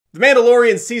The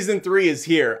Mandalorian Season 3 is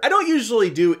here. I don't usually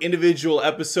do individual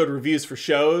episode reviews for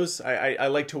shows. I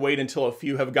like to wait until a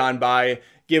few have gone by,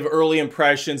 give early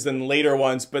impressions, then later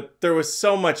ones, but there was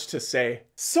so much to say.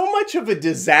 So much of a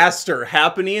disaster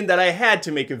happening that I had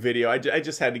to make a video. I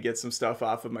just had to get some stuff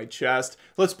off of my chest.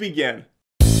 Let's begin.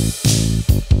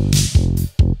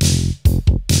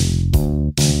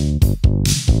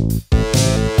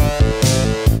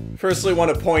 Firstly,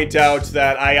 want to point out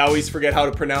that I always forget how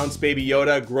to pronounce Baby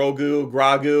Yoda,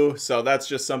 Grogu, so that's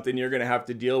just something you're going to have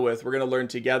to deal with. We're going to learn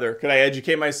together. Could I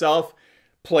educate myself?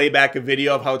 Play back a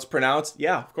video of how it's pronounced?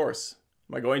 Yeah, of course.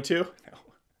 Am I going to?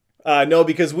 No. No,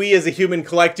 because we as a human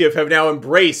collective have now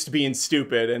embraced being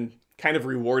stupid and kind of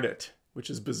reward it,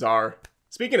 which is bizarre.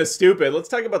 Speaking of stupid, let's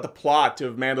talk about the plot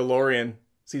of Mandalorian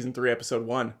Season 3, Episode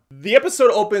 1. The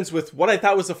episode opens with what I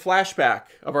thought was a flashback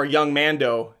of our young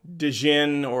Mando,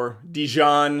 Dijon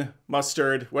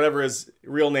Mustard, whatever his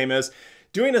real name is,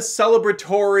 doing a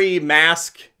celebratory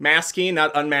masking,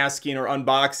 not unmasking or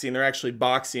unboxing. They're actually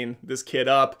boxing this kid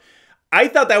up. I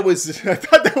thought that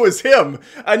was him.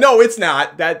 No, it's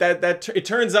not. It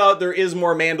turns out there is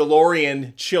more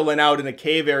Mandalorian chilling out in a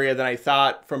cave area than I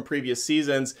thought from previous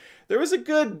seasons. There was a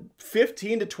good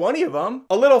 15 to 20 of them.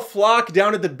 A little flock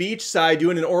down at the beach side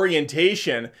doing an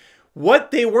orientation.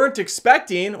 What they weren't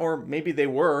expecting, or maybe they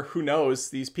were, who knows,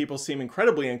 these people seem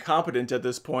incredibly incompetent at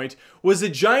this point, was a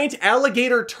giant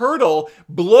alligator turtle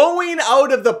blowing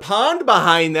out of the pond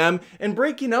behind them and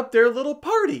breaking up their little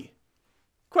party.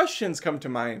 Questions come to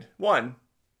mind. 1.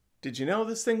 Did you know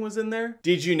this thing was in there?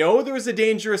 Did you know there was a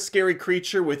dangerous, scary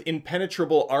creature with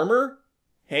impenetrable armor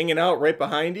hanging out right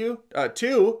behind you?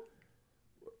 2.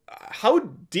 How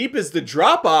deep is the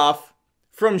drop-off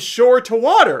from shore to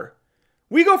water?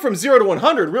 We go from 0 to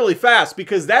 100 really fast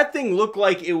because that thing looked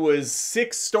like it was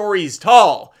 6 stories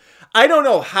tall. I don't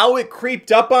know how it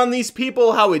creeped up on these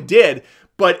people, how it did,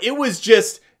 but it was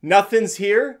just nothing's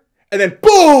here. And then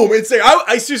boom, it's there.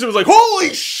 I seriously was like,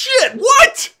 holy shit,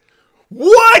 what?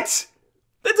 What?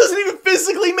 That doesn't even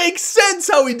physically make sense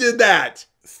how he did that.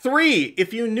 3,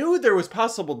 if you knew there was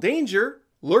possible danger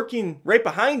lurking right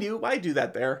behind you, why do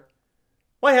that there?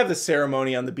 Why have the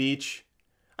ceremony on the beach?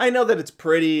 I know that it's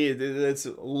pretty, it's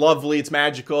lovely, it's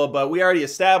magical, but we already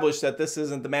established that this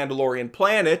isn't the Mandalorian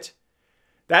planet.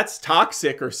 That's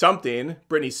toxic or something,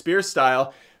 Britney Spears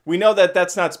style. We know that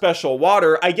that's not special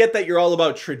water. I get that you're all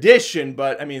about tradition,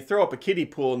 but I mean, throw up a kiddie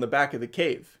pool in the back of the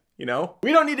cave, you know?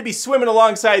 We don't need to be swimming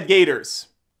alongside gators.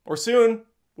 Or soon,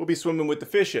 we'll be swimming with the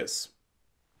fishes,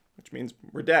 which means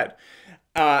we're dead.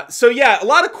 So yeah, a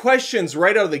lot of questions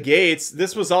right out of the gates.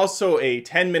 This was also a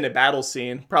 10-minute battle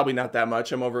scene. Probably not that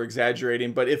much, I'm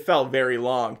over-exaggerating, but it felt very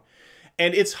long.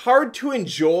 And it's hard to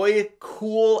enjoy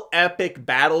cool, epic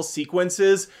battle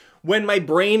sequences when my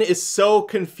brain is so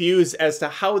confused as to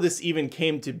how this even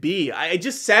came to be. I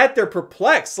just sat there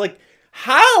perplexed. Like,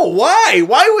 how? Why?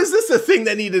 Why was this a thing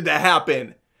that needed to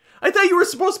happen? I thought you were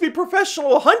supposed to be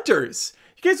professional hunters.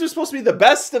 You guys were supposed to be the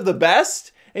best of the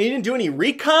best, and you didn't do any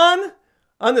recon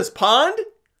on this pond?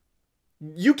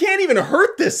 You can't even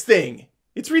hurt this thing.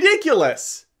 It's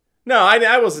ridiculous. No,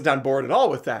 I wasn't on board at all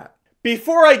with that.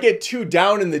 Before I get too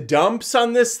down in the dumps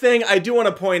on this thing, I do want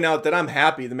to point out that I'm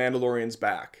happy the Mandalorian's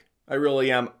back. I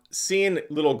really am. Seeing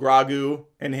little Grogu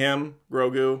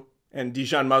and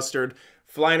Dijon Mustard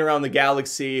flying around the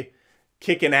galaxy,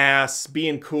 kicking ass,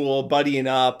 being cool, buddying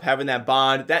up, having that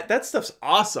bond, that stuff's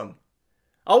awesome.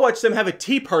 I'll watch them have a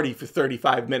tea party for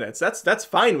 35 minutes. That's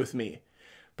fine with me.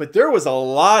 But there was a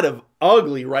lot of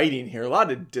ugly writing here, a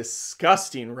lot of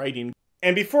disgusting writing.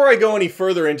 And before I go any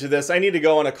further into this, I need to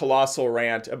go on a colossal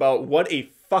rant about what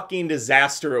a fucking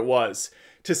disaster it was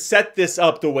to set this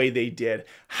up the way they did.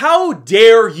 How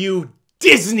dare you,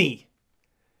 Disney,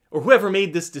 or whoever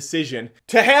made this decision,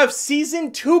 to have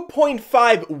Season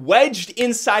 2.5 wedged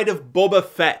inside of Boba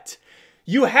Fett?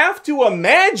 You have to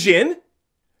imagine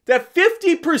that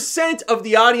 50% of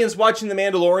the audience watching The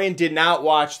Mandalorian did not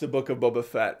watch the Book of Boba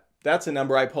Fett. That's a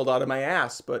number I pulled out of my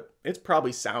ass, but it's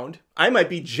probably sound. I might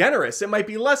be generous. It might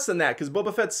be less than that because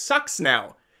Boba Fett sucks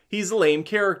now. He's a lame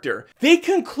character. They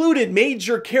concluded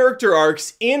major character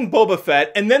arcs in Boba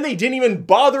Fett, and then they didn't even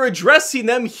bother addressing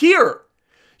them here.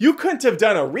 You couldn't have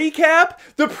done a recap.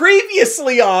 The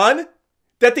previously on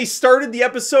that they started the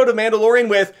episode of Mandalorian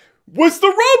with was the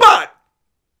robot.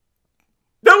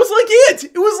 That was like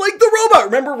it. It was like the robot.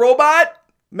 Remember Robot?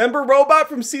 Remember Robot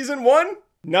from Season 1?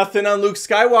 Nothing on Luke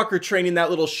Skywalker training that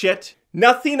little shit.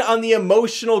 Nothing on the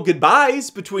emotional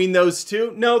goodbyes between those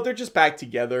two. No, they're just back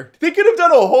together. They could have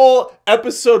done a whole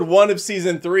Episode 1 of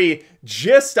Season 3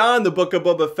 just on the Book of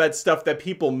Boba Fett stuff that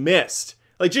people missed.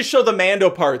 Like, just show the Mando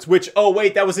parts, which, oh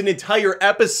wait, that was an entire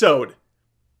episode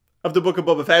of the Book of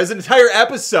Boba Fett. It was an entire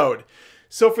episode.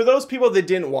 So for those people that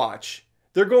didn't watch,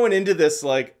 they're going into this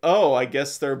like, oh, I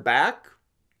guess they're back.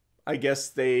 I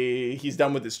guess he's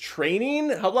done with his training.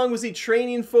 How long was he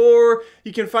training for?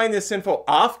 You can find this info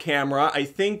off camera. I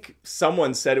think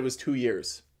someone said it was 2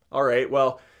 years. All right,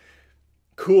 well,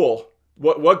 cool.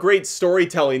 What great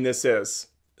storytelling this is.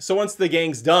 So once the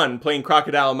gang's done playing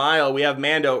Crocodile Mile, we have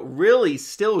Mando really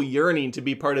still yearning to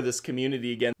be part of this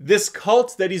community again. This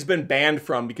cult that he's been banned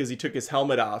from because he took his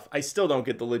helmet off. I still don't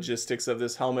get the logistics of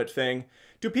this helmet thing.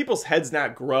 Do people's heads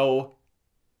not grow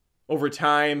over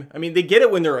time? I mean, they get it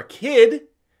when they're a kid.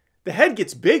 The head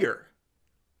gets bigger.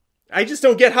 I just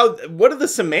don't get what are the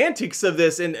semantics of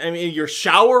this? And I mean, you're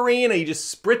showering, are you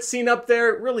just spritzing up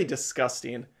there? Really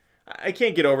disgusting. I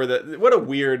can't get over that. What a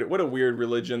weird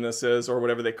religion this is, or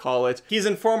whatever they call it. He's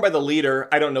informed by the leader,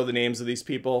 I don't know the names of these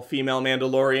people, female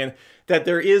Mandalorian, that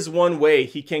there is one way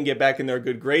he can get back in their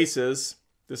good graces.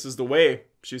 This is the way,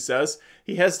 she says.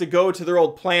 He has to go to their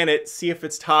old planet, see if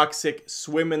it's toxic,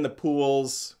 swim in the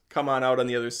pools, come on out on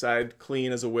the other side,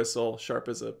 clean as a whistle, sharp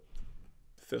as a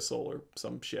thistle or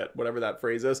some shit, whatever that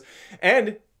phrase is.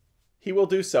 And he will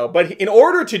do so. But in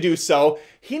order to do so,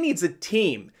 he needs a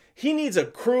team. He needs a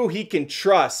crew he can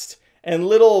trust, and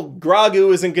little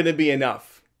Grogu isn't going to be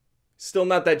enough. Still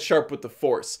not that sharp with the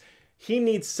Force. He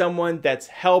needs someone that's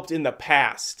helped in the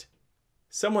past.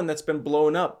 Someone that's been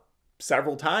blown up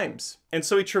several times. And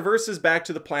so he traverses back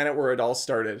to the planet where it all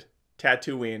started.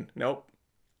 Tatooine. Nope.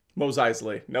 Mos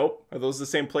Eisley. Nope. Are those the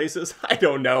same places? I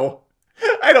don't know.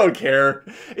 I don't care.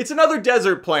 It's another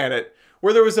desert planet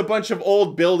where there was a bunch of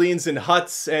old buildings and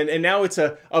huts, and now it's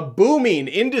a booming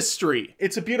industry.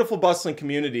 It's a beautiful, bustling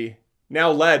community,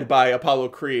 now led by Apollo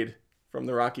Creed from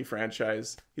the Rocky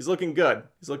franchise. He's looking good.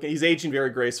 He's aging very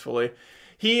gracefully.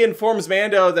 He informs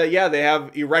Mando that, yeah, they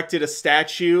have erected a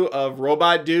statue of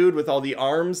Robot Dude with all the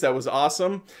arms. That was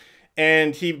awesome.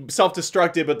 And he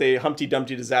self-destructed, but they Humpty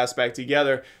Dumpty'd his ass back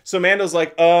together. So Mando's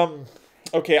like,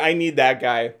 okay, I need that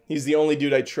guy. He's the only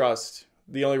dude I trust.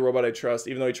 The only robot I trust,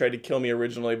 even though he tried to kill me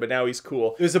originally, but now he's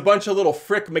cool. There's a bunch of little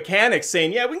frick mechanics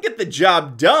saying, yeah, we can get the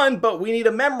job done, but we need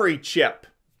a memory chip.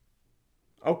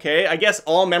 Okay, I guess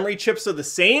all memory chips are the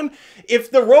same.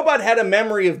 If the robot had a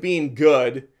memory of being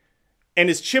good and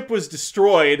his chip was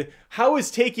destroyed, how is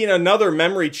taking another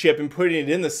memory chip and putting it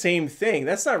in the same thing?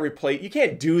 That's not replace. You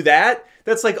can't do that.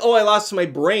 That's like, oh, I lost my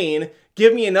brain.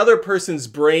 Give me another person's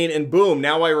brain and boom,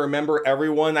 now I remember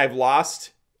everyone I've lost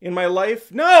in my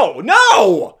life?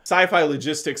 No! Sci-fi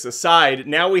logistics aside,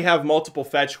 now we have multiple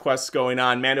fetch quests going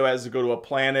on. Mando has to go to a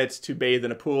planet to bathe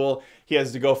in a pool. He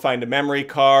has to go find a memory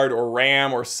card or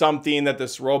RAM or something that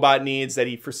this robot needs that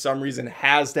he for some reason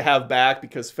has to have back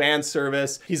because fan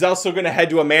service. He's also going to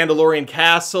head to a Mandalorian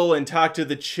castle and talk to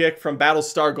the chick from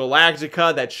Battlestar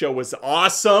Galactica. That show was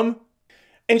awesome.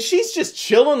 And she's just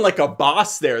chilling like a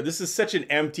boss there. This is such an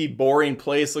empty, boring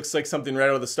place. Looks like something right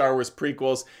out of the Star Wars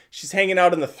prequels. She's hanging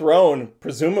out on the throne,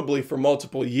 presumably for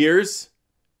multiple years.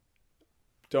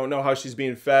 Don't know how she's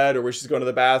being fed or where she's going to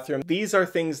the bathroom. These are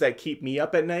things that keep me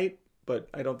up at night, but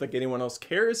I don't think anyone else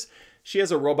cares. She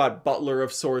has a robot butler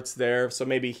of sorts there, so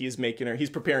maybe he's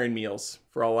preparing meals,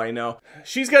 for all I know.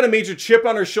 She's got a major chip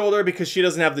on her shoulder because she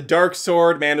doesn't have the dark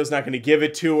sword. Mando's not going to give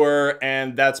it to her,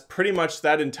 and that's pretty much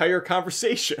that entire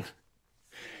conversation.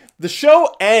 The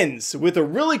show ends with a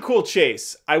really cool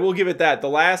chase. I will give it that. The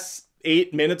last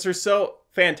 8 minutes or so,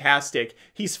 fantastic.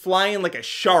 He's flying like a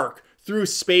shark through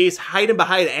space, hiding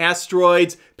behind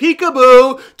asteroids.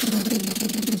 Peekaboo!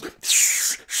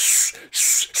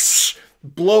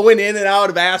 Blowing in and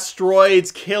out of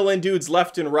asteroids, killing dudes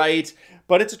left and right.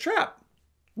 But it's a trap.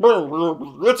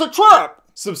 It's a trap!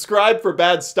 Subscribe for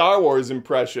bad Star Wars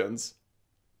impressions.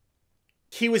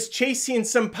 He was chasing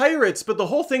some pirates, but the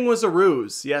whole thing was a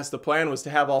ruse. Yes, the plan was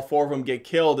to have all 4 of them get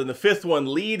killed, and the 5th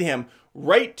one lead him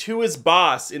right to his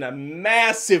boss in a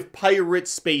massive pirate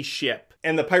spaceship.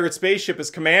 And the pirate spaceship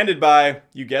is commanded by,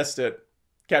 you guessed it,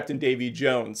 Captain Davy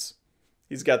Jones.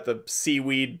 He's got the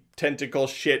seaweed tentacle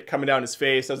shit coming down his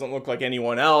face. Doesn't look like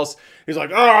anyone else. He's like,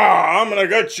 I'm gonna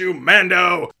get you,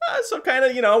 Mando. So kind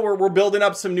of, you know, we're building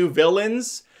up some new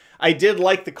villains. I did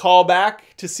like the callback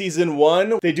to season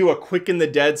 1. They do a Quick and the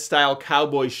Dead style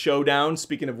cowboy showdown.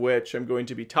 Speaking of which, I'm going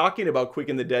to be talking about Quick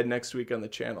and the Dead next week on the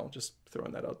channel. Just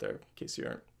throwing that out there in case you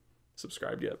aren't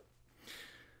subscribed yet.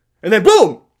 And then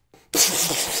boom!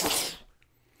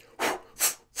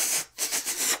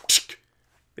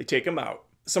 They take him out.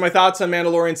 So my thoughts on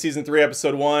Mandalorian Season 3,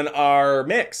 Episode 1 are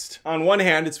mixed. On one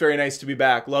hand, it's very nice to be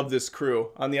back. Love this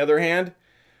crew. On the other hand,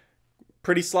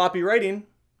 pretty sloppy writing.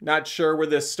 Not sure where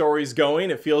this story's going.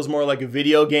 It feels more like a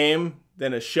video game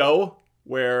than a show,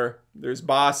 where there's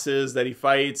bosses that he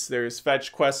fights, there's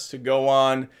fetch quests to go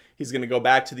on. He's going to go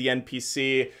back to the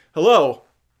NPC. Hello.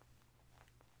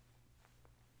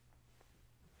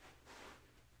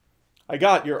 I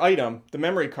got your item, the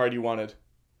memory card you wanted.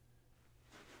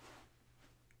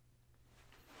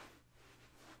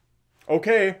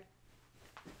 Okay.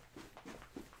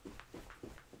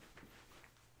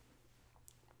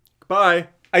 Bye.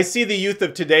 I see the youth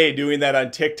of today doing that on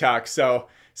TikTok, so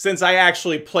since I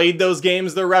actually played those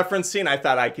games they're referencing, I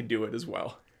thought I could do it as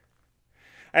well.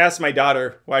 I asked my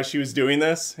daughter why she was doing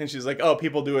this, and she's like, oh,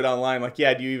 people do it online. I'm like,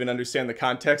 yeah, do you even understand the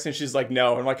context? And she's like,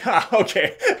 no. I'm like, ha,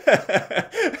 okay.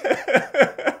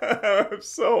 I'm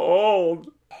so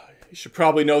old. You should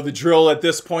probably know the drill at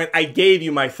this point. I gave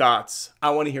you my thoughts.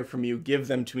 I want to hear from you. Give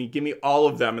them to me. Give me all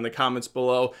of them in the comments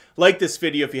below. Like this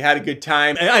video if you had a good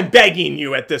time. And I'm begging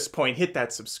you at this point, hit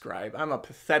that subscribe. I'm a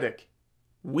pathetic,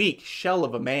 weak shell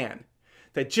of a man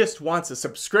that just wants a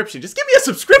subscription. Just give me a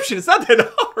subscription. It's not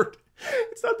that hard.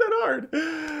 It's not that hard.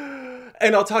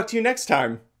 And I'll talk to you next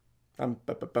time.